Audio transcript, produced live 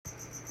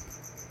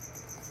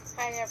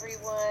Hi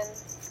everyone.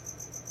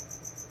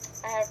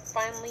 I have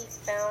finally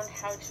found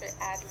how to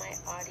add my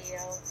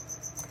audio.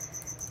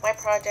 My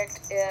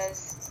project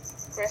is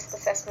risk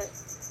assessment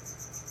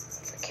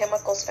for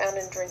chemicals found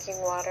in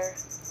drinking water,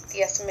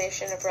 the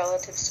estimation of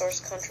relative source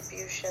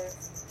contribution,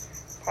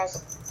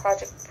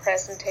 project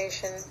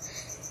presentation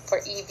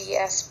for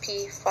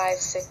EVSP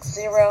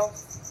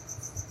 560.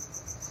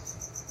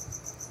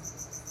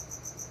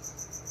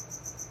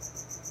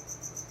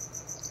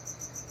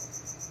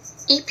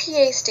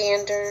 EPA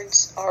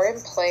standards are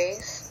in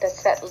place that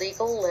set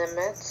legal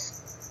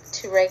limits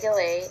to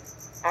regulate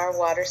our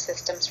water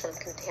systems from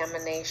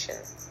contamination.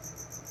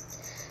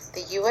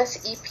 The U.S.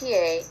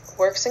 EPA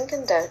works in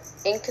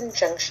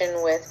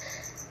conjunction with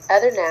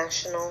other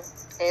national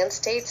and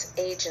state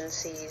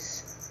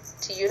agencies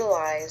to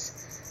utilize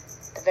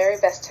the very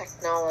best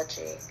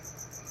technology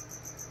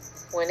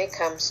when it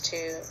comes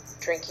to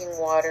drinking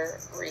water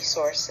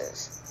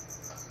resources.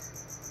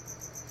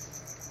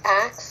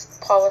 Acts,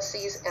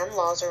 policies, and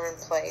laws are in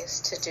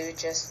place to do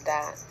just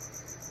that,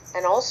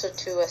 and also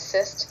to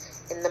assist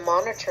in the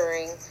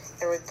monitoring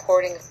and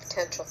reporting of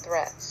potential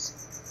threats.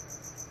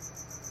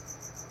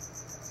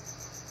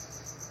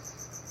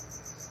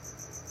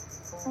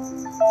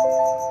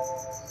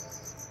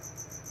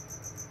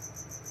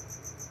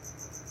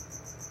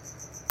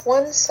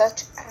 One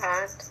such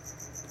act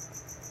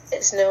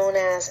is known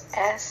as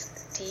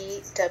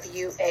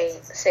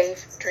SDWA,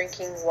 Safe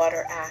Drinking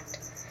Water Act.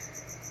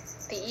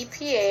 The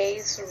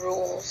EPA's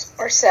rules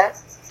are set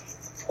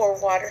for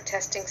water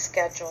testing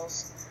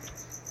schedules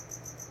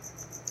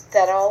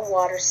that all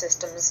water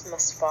systems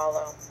must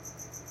follow.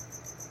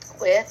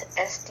 With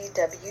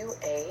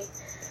SDWA,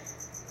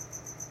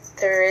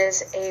 there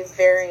is a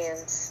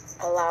variance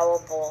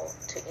allowable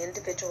to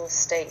individual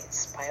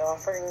states by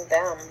offering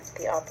them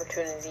the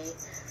opportunity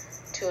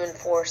to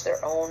enforce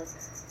their own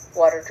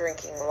water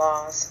drinking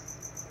laws.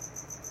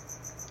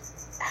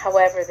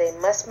 However, they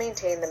must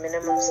maintain the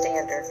minimum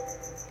standard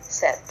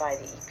set by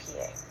the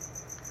EPA.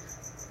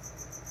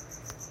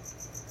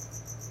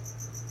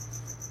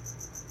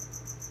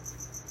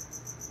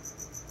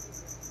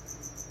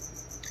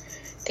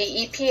 The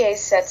EPA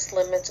sets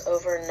limits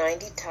over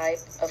 90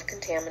 types of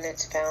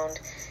contaminants found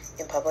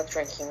in public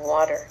drinking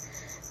water,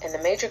 and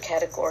the major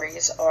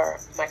categories are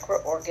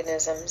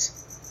microorganisms,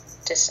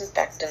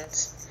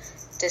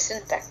 disinfectants,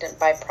 disinfectant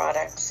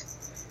byproducts,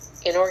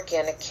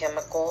 inorganic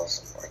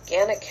chemicals,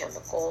 organic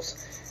chemicals,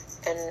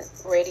 and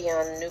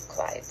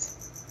radionuclides.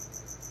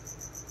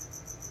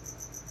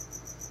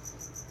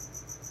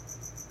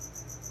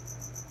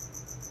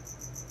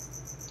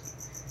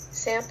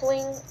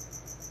 Sampling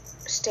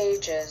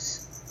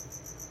stages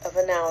of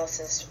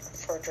analysis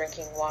for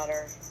drinking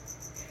water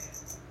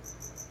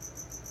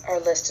are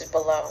listed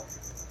below.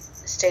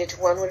 Stage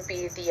 1 would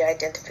be the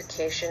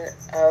identification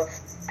of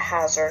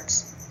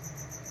hazards.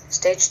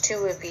 Stage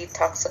 2 would be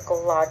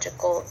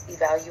toxicological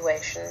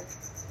evaluation.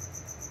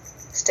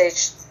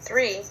 Stage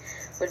 3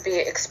 would be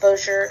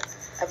exposure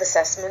of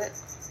assessment.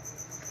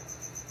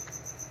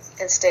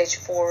 And stage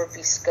 4 would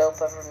be scope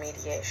of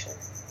remediation.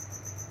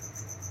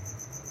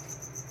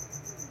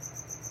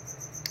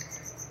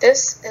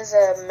 This is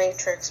a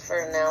matrix for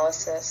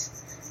analysis,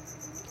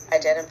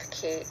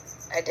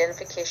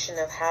 identification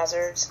of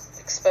hazards,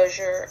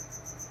 exposure,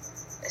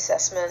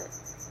 assessment,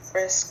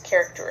 risk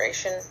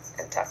characterization,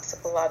 and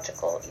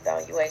toxicological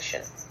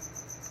evaluation.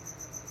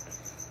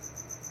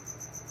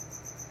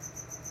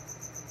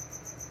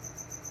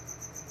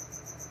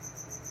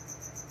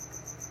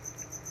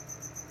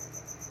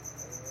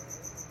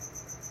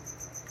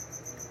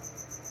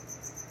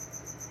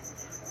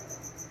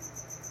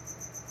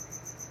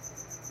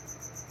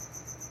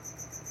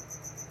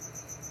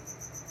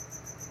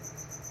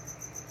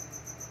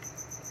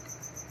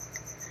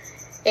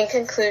 In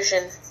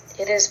conclusion,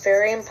 it is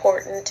very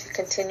important to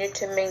continue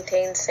to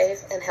maintain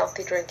safe and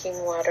healthy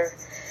drinking water.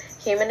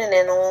 Human and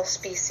animal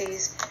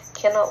species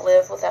cannot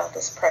live without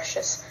this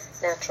precious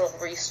natural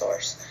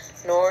resource,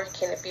 nor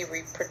can it be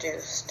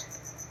reproduced.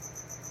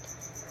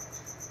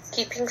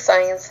 Keeping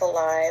science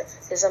alive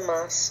is a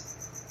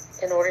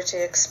must in order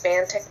to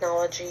expand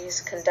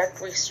technologies, conduct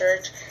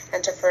research,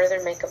 and to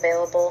further make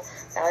available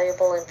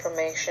valuable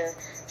information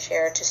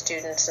shared to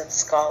students and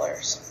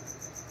scholars.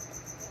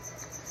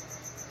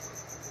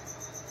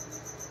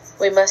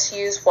 We must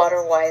use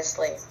water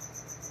wisely.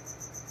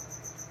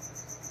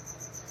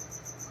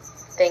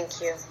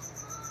 Thank you.